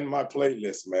in my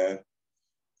playlist, man.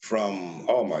 From,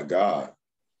 oh my God,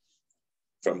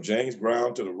 from James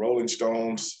Brown to the Rolling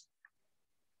Stones.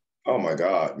 Oh my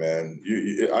God, man.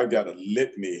 I got a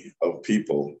litany of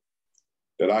people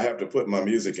that I have to put my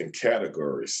music in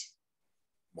categories.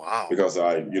 Wow. Because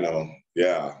I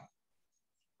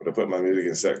put my music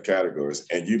in certain categories,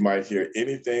 and you might hear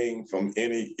anything from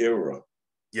any era.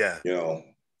 Yeah.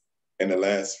 In the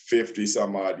last 50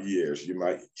 some odd years, you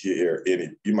might hear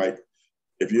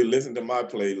if you listen to my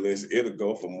playlist, it'll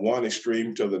go from one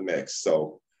extreme to the next.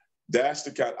 So that's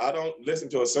the kind, I don't listen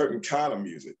to a certain kind of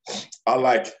music. I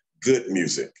like good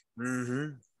music.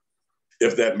 Mm-hmm.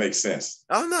 if that makes sense.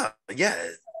 Oh no, yeah,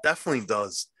 it definitely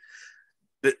does.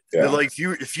 But Yeah, like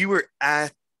if you were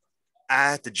at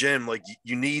the gym, like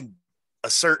you need a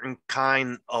certain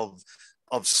kind of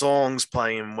songs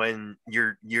playing when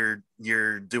you're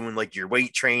doing like your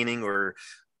weight training or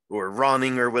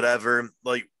running or whatever.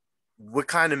 Like, what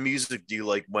kind of music do you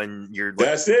like when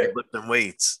that's you're it. lifting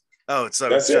weights? Oh, so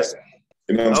That's it's it. just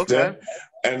You know what I'm okay.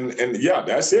 saying? And yeah,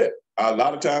 that's it. A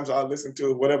lot of times I listen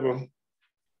to whatever,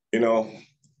 you know,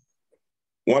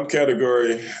 one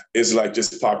category is like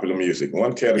just popular music.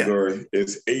 One Yeah. category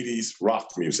is 80s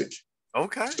rock music,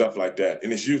 Okay. stuff like that.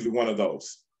 And it's usually one of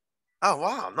those. Oh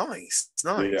wow, nice,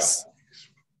 Yeah. nice,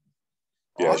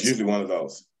 Yeah, it's usually awesome. one of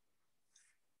those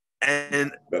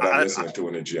And that I'm listening to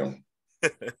in the gym.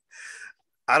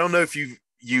 I don't know if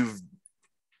you've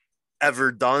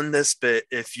ever done this, but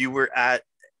if you were at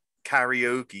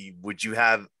karaoke, would you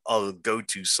have a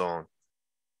go-to song?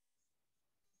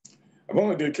 I've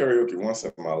only did karaoke once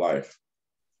in my life,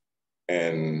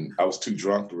 and I was too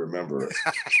drunk to remember it.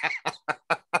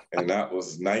 And that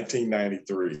was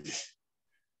 1993.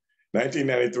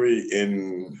 1993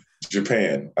 in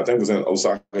Japan. I think it was in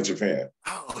Osaka, Japan.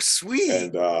 Oh, sweet.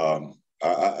 And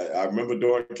I remember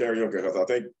doing karaoke because I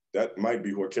think that might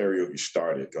be where karaoke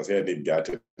started because it hadn't even got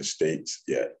to the States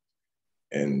yet.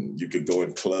 And you could go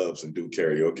in clubs and do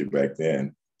karaoke back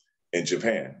then in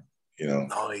Japan, you know. And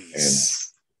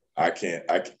Nice. I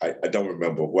don't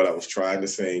remember what I was trying to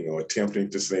sing or attempting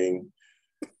to sing.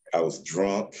 I was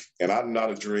drunk, and I'm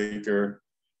not a drinker,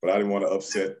 but I didn't want to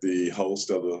upset the host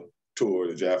of the tour,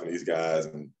 the Japanese guys.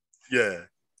 And Yeah.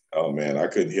 oh man, I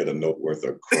couldn't hit a note worth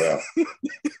of crap.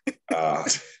 uh,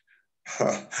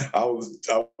 I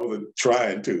wasn't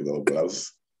trying to though, but I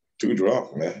was too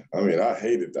drunk, man. I mean, I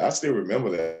hated that. I still remember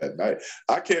that night.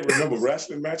 I can't remember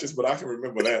wrestling matches, but I can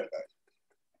remember that night.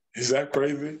 Is that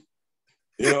crazy?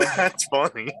 You know? That's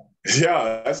funny.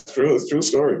 Yeah, that's true. It's a true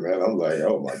story, man. I'm like,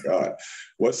 oh my God.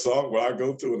 What song will I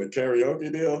go to in the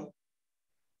karaoke deal?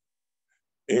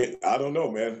 I don't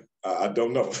know, man. I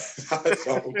don't know. I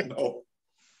don't know.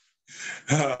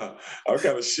 I'm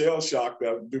kind of shell shocked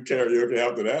to do karaoke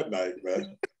after that night,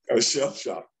 man. Kind of shell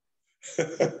shocked.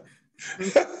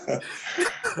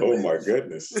 Oh my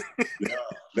goodness. Yeah,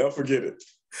 never forget it.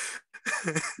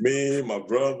 Me, my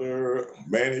brother,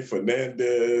 Manny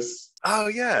Fernandez, Oh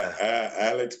yeah.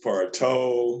 Alex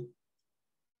Parto,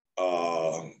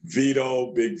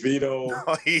 Vito, Big Vito.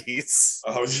 Nice.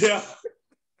 Oh yeah,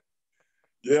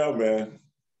 yeah, man.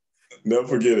 Never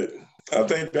forget it. I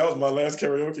think that was my last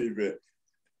karaoke event.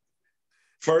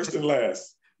 First and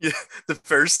last. Yeah, the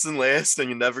first and last, and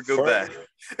you never go First,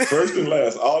 back. first and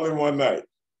last, all in one night.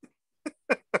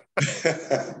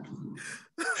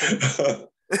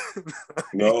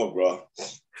 No, bro.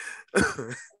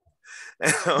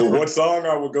 But what song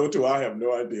I would go to, I have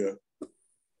no idea.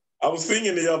 I was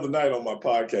singing the other night on my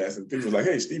podcast, and people were like,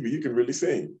 "Hey, Stevie, you can really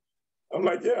sing." I'm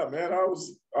like, "Yeah, man. I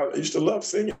used to love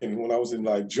singing when I was in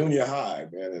like junior high,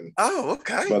 man." And Oh,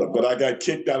 okay. but I got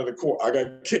kicked out of the choir. I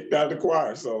got kicked out of the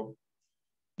choir, so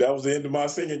that was the end of my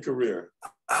singing career.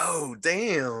 Oh,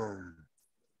 damn.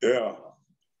 Yeah,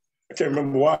 I can't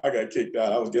remember why I got kicked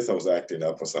out. Guess I was acting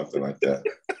up or something like that.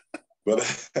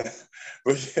 But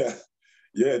but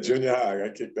yeah, junior high, I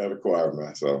got kicked out of choir,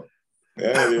 man. So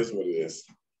yeah, it is what it is.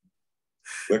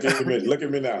 Look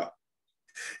at me now.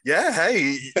 Yeah,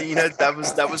 hey,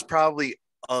 that was probably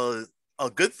a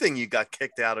good thing you got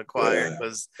kicked out of choir Yeah.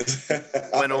 because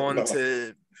I went don't on know.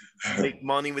 to make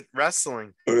money with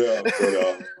wrestling.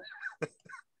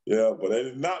 Yeah, but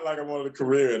it's not like I wanted a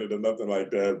career in it or nothing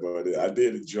like that. But I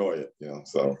did enjoy it, you know.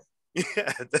 So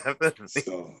Yeah, definitely.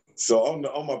 so on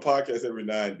my podcast every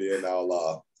now and then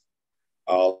I'll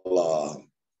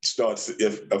start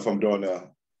if I'm doing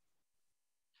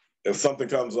if something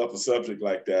comes up a subject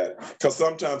like that, because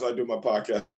sometimes I do my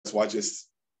podcast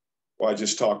where I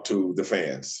just talk to the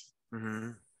fans,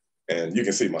 Mm-hmm. and you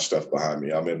can see my stuff behind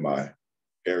me. I'm in my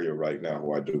area right now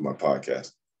where I do my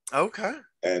podcast, Okay.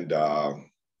 and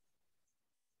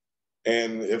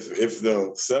if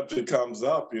the subject comes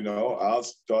up, you know, I'll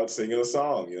start singing a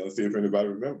song, you know, see if anybody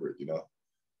remember it, you know.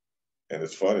 And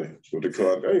it's funny with the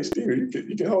club. Hey, Steve,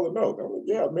 you can hold a note. I'm like,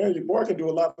 yeah, man, your boy can do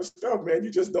a lot of stuff, man.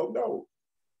 You just don't know.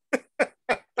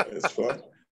 It's fun,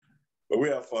 but we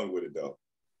have fun with it though.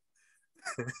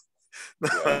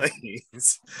 Yeah.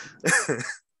 Nice.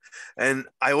 And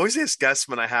I always ask guests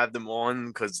when I have them on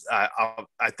because I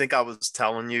think I was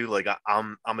telling you like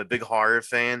I'm a big horror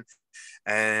fan,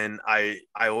 and I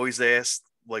always ask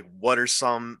like what are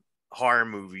some horror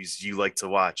movies you like to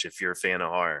watch if you're a fan of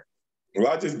horror. Well,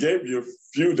 I just gave you a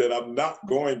few that I'm not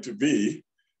going to be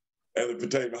as it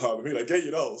pertains to Harlem Heat. I gave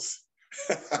you those.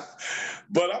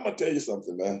 But I'm gonna tell you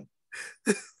something, man.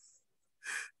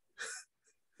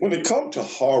 When it comes to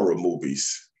horror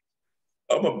movies,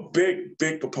 I'm a big,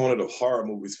 big proponent of horror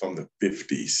movies from the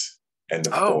 50s and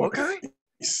the Oh, 40s. okay.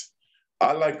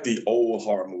 I like the old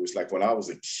horror movies. Like when I was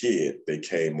a kid, they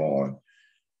came on.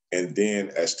 And then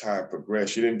as time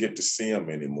progressed, you didn't get to see them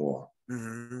anymore.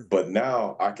 Mm-hmm. But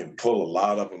now I can pull a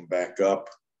lot of them back up,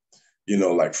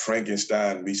 like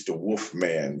Frankenstein meets the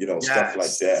Wolfman, stuff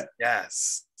like that.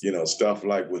 Yes. Stuff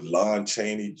like with Lon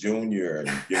Chaney Jr.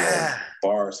 and, Yeah.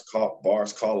 Boris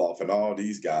Karloff and all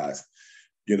these guys.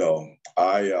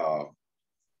 I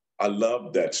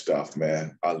love that stuff,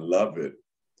 man. I love it.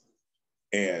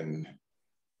 And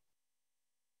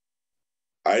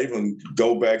I even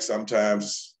go back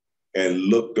sometimes and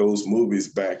look those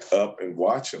movies back up and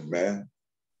watch them, man.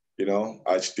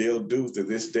 I still do to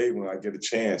this day when I get a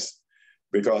chance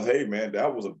because, hey, man,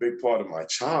 that was a big part of my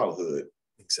childhood.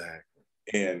 Exactly.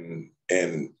 And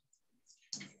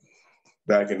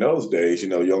back in those days,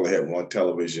 you only had one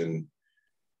television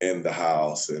in the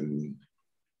house and,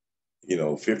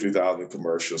 50,000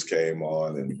 commercials came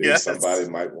on and then somebody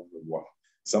might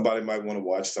want to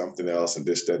watch something else and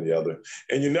this, that, and the other.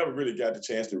 And you never really got the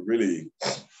chance to really,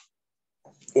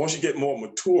 once you get more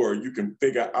mature, you can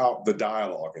figure out the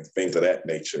dialogue and things of that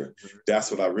nature. Mm-hmm.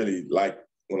 That's what I really like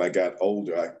when I got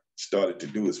older. I started to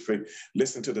do is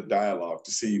listen to the dialogue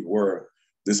to see where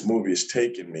this movie is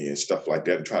taking me and stuff like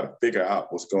that and try to figure out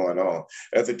what's going on.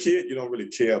 As a kid, you don't really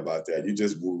care about that. You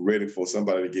just were ready for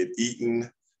somebody to get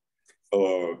eaten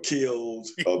or killed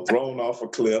or thrown off a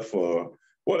cliff or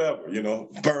whatever,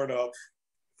 burn up,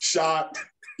 shot,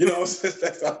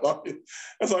 that's all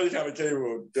you kind of came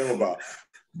with them about.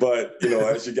 But,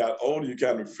 as you got older, you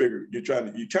kind of figure, you kind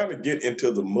of get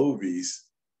into the movie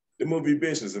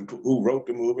business and who wrote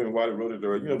the movie and why they wrote it,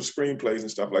 or, the screenplays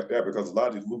and stuff like that, because a lot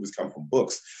of these movies come from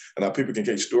books and how people can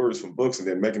take stories from books and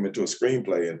then make them into a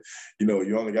screenplay. And,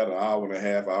 you only got an hour and a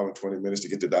half, hour and 20 minutes to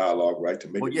get the dialogue right to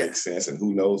make it make sense. And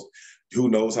who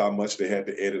knows how much they had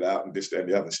to edit out and this, that, and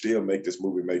the other, and still make this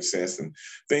movie make sense and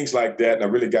things like that. And I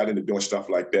really got into doing stuff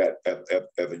like that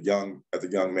as a young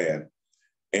man.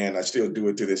 And I still do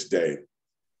it to this day.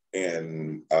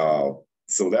 And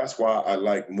so that's why I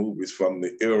like movies from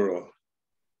the era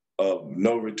of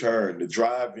No Return, the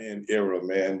drive-in era,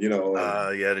 man,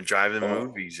 the drive-in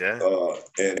movies, yeah.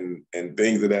 And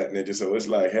things of that nature. So it's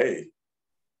like, hey,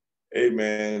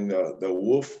 man, the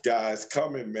wolf guy's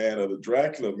coming, man, or the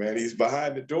Dracula, man. He's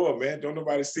behind the door, man. Don't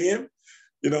nobody see him?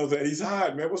 That he's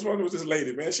hiding, man. What's wrong with this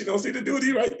lady, man? She don't see the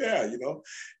duty right there,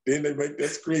 Then they make that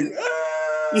scream, oh,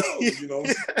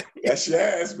 that's your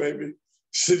ass, baby.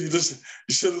 You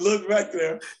should have looked back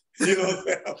there,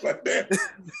 like that.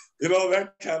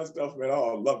 That kind of stuff, man.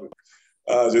 Oh, I love it.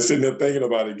 Just sitting there thinking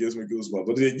about it gives me goosebumps.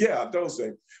 But yeah, those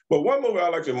things. But one movie I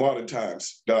liked in modern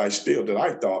times that I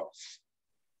thought,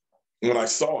 when I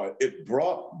saw it, it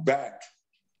brought back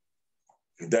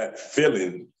that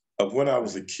feeling of when I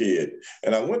was a kid.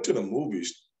 And I went to the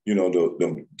movies,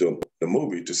 the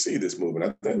movie to see this movie. And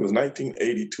I think it was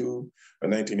 1982 or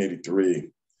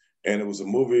 1983. And it was a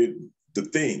movie, The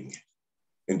Thing.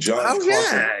 And John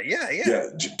Carpenter. Yeah.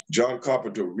 John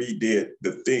Carpenter redid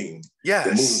The Thing.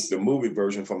 Yes. The movie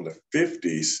version from the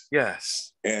 50s.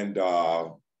 Yes. And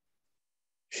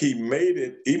he made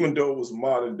it, even though it was a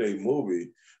modern day movie,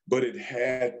 but it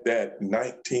had that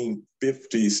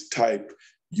 1950s type,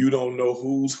 you don't know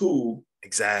who's who.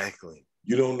 Exactly.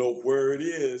 You don't know where it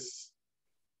is.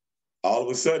 All of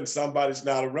a sudden, somebody's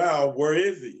not around. Where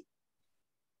is he?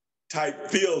 Type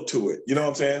feel to it. You know what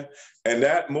I'm saying? And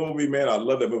that movie, man, I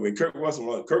love that movie. Kurt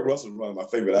Russell is one of my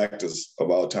favorite actors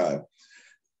of all time.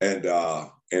 And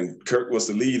Kurt was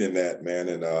the lead in that, man.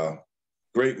 And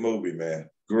great movie, man.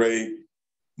 Great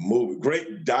movie.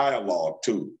 Great dialogue,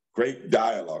 too. Great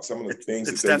dialogue. Some of the things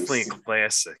it's definitely a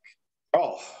classic.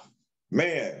 Oh,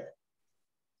 man,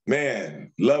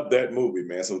 love that movie,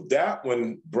 man. So that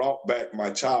one brought back my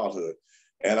childhood,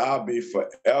 and I'll be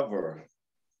forever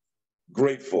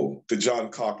grateful to John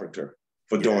Carpenter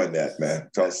for doing that, man.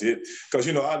 Because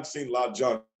I've seen a lot of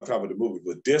John Carpenter movies,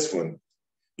 but this one,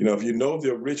 if you know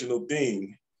the original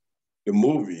thing, the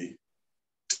movie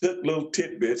took little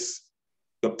tidbits,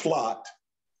 the plot,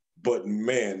 but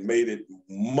man, made it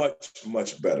much,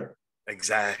 much better.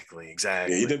 Exactly. Yeah,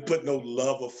 he didn't put no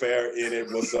love affair in it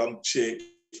with some chick.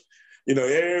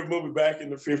 Every movie back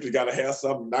in the 50s got to have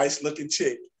some nice looking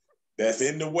chick that's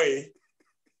in the way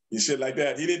and shit like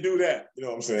that. He didn't do that. You know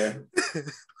what I'm saying?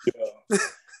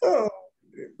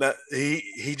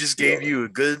 He just gave you a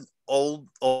good old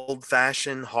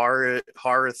fashioned horror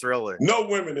thriller. No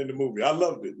women in the movie. I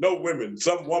loved it. No women.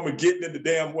 Some woman getting in the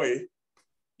damn way.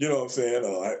 you know what I'm saying,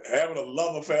 or having a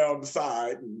love affair on the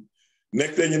side. And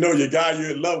next thing you know, your guy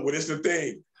you're in love with, it's the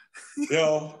thing. You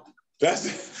know,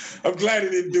 I'm glad he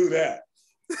didn't do that.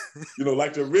 You know,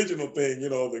 like the original thing, you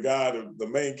know, the guy, the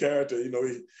main character, you know,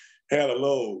 he had a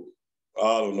little,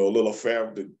 I don't know, a little affair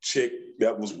with the chick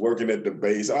that was working at the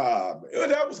base. Man,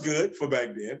 that was good for back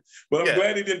then. But I'm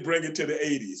glad he didn't bring it to the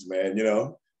 80s, man, you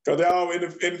know. Because in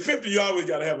the 50, you always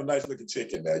got to have a nice looking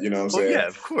chick in there, you know what I'm saying? Yeah,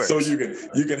 of course. So you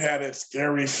can have that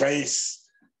scary face,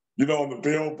 you know, on the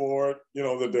billboard, you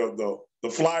know, the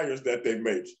flyers that they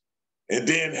make. And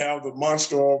then have the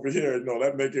monster over here, you know,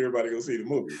 that make everybody go see the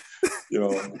movie. You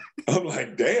know, I'm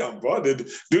like, damn, bro, do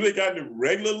they got any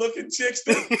regular looking chicks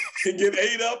that can get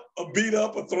ate up or beat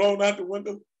up or thrown out the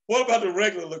window? What about the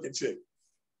regular looking chick?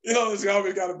 You know, there's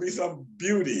always got to be some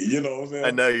beauty, you know what I'm saying?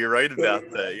 I know, you're right about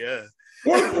that, yeah.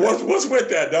 What's with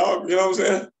that, dog? You know what I'm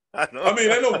saying? I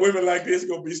mean, ain't no women like this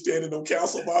going to be standing on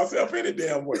council by herself any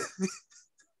damn way.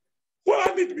 What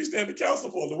I need to be standing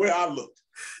council for the way I look.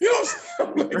 You know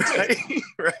what I'm saying?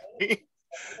 Right.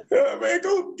 Yeah, man,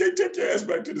 take your ass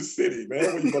back to the city, man,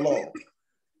 where you belong.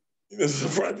 There's a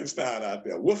Frankenstein out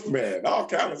there, Wolfman, all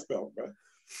kind of stuff, man.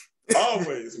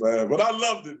 Always, man. But I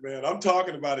loved it, man. I'm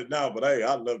talking about it now, but hey,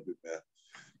 I loved it, man.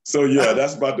 So yeah,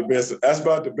 that's about the best. That's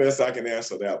about the best I can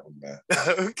answer that one, man.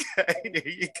 Okay, there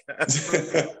you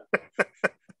go.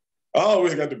 I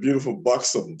always got the beautiful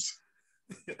buxoms.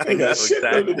 I know,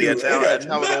 exactly. That's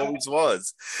how it always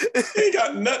was. Ain't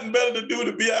got nothing better to do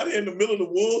to be out here in the middle of the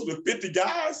woods with 50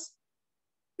 guys.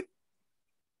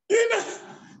 You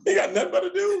got nothing better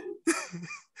to do.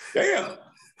 Damn.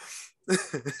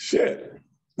 Shit.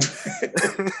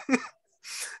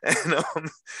 And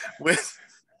with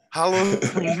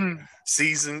Halloween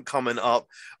season coming up,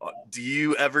 do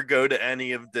you ever go to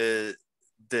any of the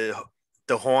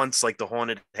haunts, like the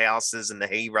haunted houses and the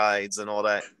hay rides and all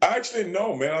that? Actually,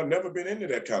 no, man. I've never been into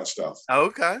that kind of stuff.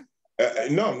 Okay.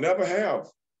 No, never have.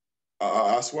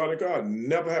 I swear to God,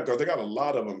 never have, because they got a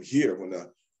lot of them here when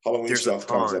the Halloween stuff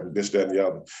comes up, and this, that, and the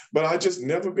other. But I just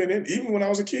never been in. Even when I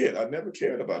was a kid, I never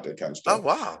cared about that kind of stuff. Oh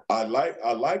wow! I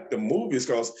like the movies,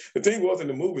 because the thing was, in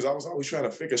the movies, I was always trying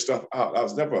to figure stuff out. I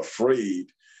was never afraid,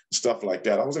 stuff like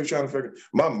that. I was always trying to figure.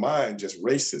 My mind just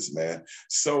races, man.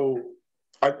 So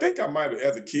I think I might have,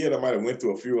 as a kid, I might have went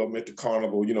through a few of them at the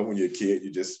carnival. You know, when you're a kid,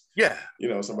 you just you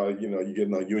know, somebody, you know, you get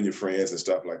you and your friends and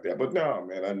stuff like that. But no,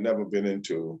 man, I've never been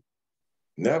into.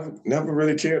 Never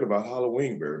really cared about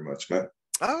Halloween very much, man.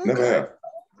 Oh, okay. Never have.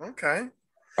 Okay.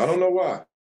 I don't know why.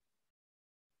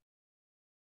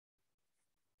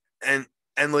 And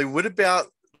like, what about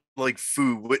like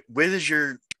food? What is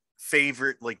your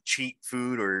favorite like cheap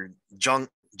food or junk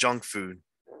food?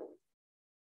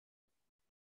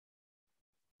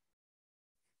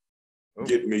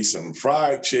 Get me some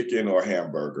fried chicken or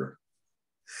hamburger.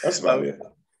 That's about it.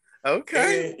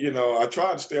 Okay. And, you know, I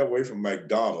try to stay away from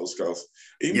McDonald's, because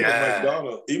even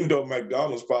though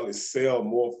McDonald's probably sell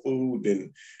more food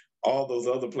than all those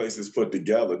other places put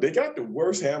together, they got the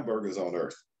worst hamburgers on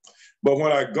earth. But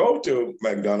when I go to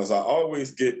McDonald's, I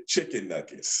always get chicken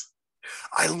nuggets.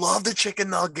 I love the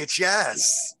chicken nuggets,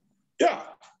 yes. Yeah,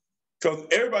 because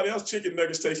everybody else chicken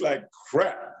nuggets taste like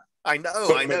crap. I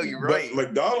know, you're right. But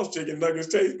McDonald's chicken nuggets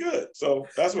taste good. So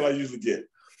that's what I usually get.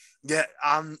 Yeah,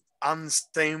 I'm the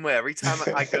same way. Every time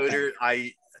I go there,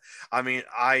 I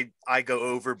go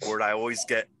overboard. I always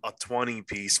get a 20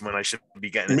 piece when I should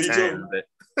be getting a 10.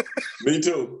 Me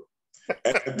too.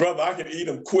 And brother, I can eat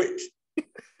them quick.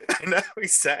 I know,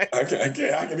 exactly.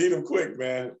 I can eat them quick,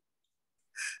 man.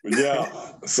 But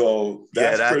yeah, so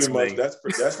that's pretty much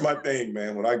that's my thing,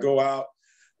 man. When I go out,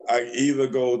 I either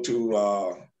go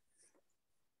to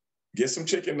get some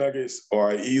chicken nuggets,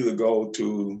 or I either go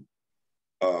to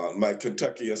like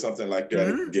Kentucky or something like that,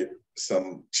 and get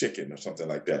some chicken or something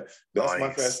like that. That's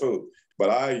my fast food. But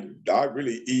I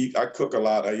really eat. I cook a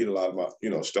lot. I eat a lot of my, you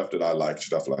know, stuff that I like,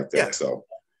 stuff like that. Yeah. So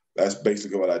that's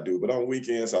basically what I do. But on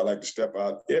weekends, I like to step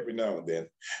out every now and then.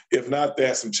 If not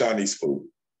that, some Chinese food.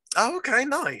 Oh, okay,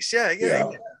 nice.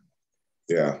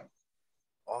 Yeah.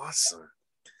 Awesome.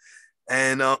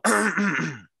 And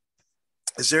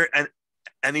is there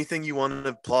anything you want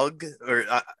to plug, or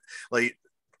like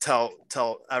tell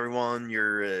everyone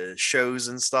your shows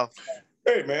and stuff?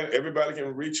 Hey, man, everybody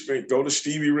can reach me. Go to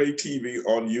Stevie Ray TV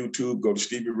on YouTube. Go to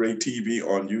Stevie Ray TV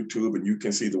on YouTube, and you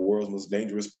can see the world's most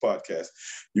dangerous podcast.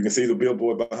 You can see the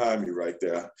billboard behind me right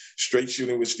there. Straight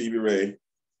Shooting with Stevie Ray.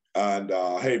 And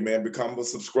hey, man, become a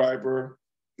subscriber,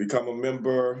 become a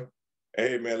member.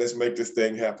 Hey, man, let's make this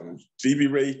thing happen. Stevie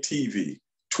Ray TV,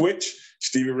 Twitch,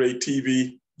 Stevie Ray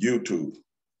TV, YouTube.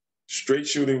 Straight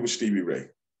Shooting with Stevie Ray.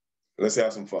 let's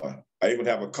have some fun. I even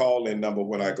have a call-in number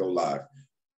when I go live.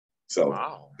 So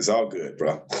Wow. It's all good,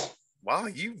 bro. Wow,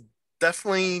 you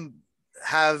definitely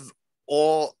have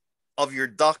all of your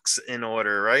ducks in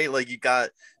order, right? Like you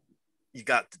got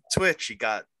the Twitch, you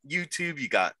got YouTube, you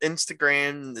got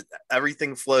Instagram,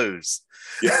 everything flows.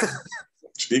 Yeah.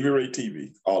 Stevie Ray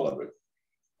TV, all of it.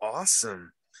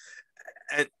 Awesome.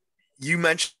 And you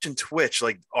mentioned Twitch.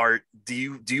 Like, do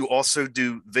you also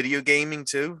do video gaming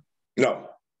too? No,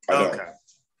 I don't. Okay.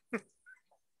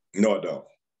 No, I don't.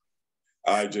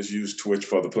 I just use Twitch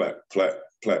for the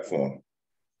platform.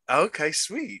 Okay,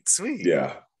 sweet.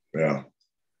 Yeah.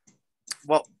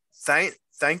 Well,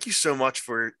 thank you so much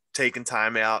for taking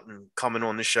time out and coming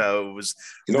on the show. It was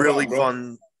No really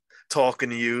problem, fun talking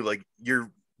to you. Like,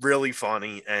 you're really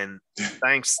funny, and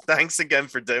thanks again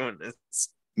for doing this.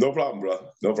 No problem, bro.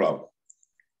 No problem.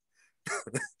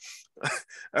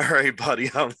 All right, buddy.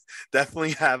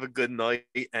 Definitely have a good night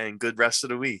and good rest of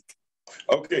the week.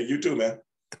 Okay, you too, man.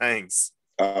 Thanks.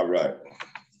 All right.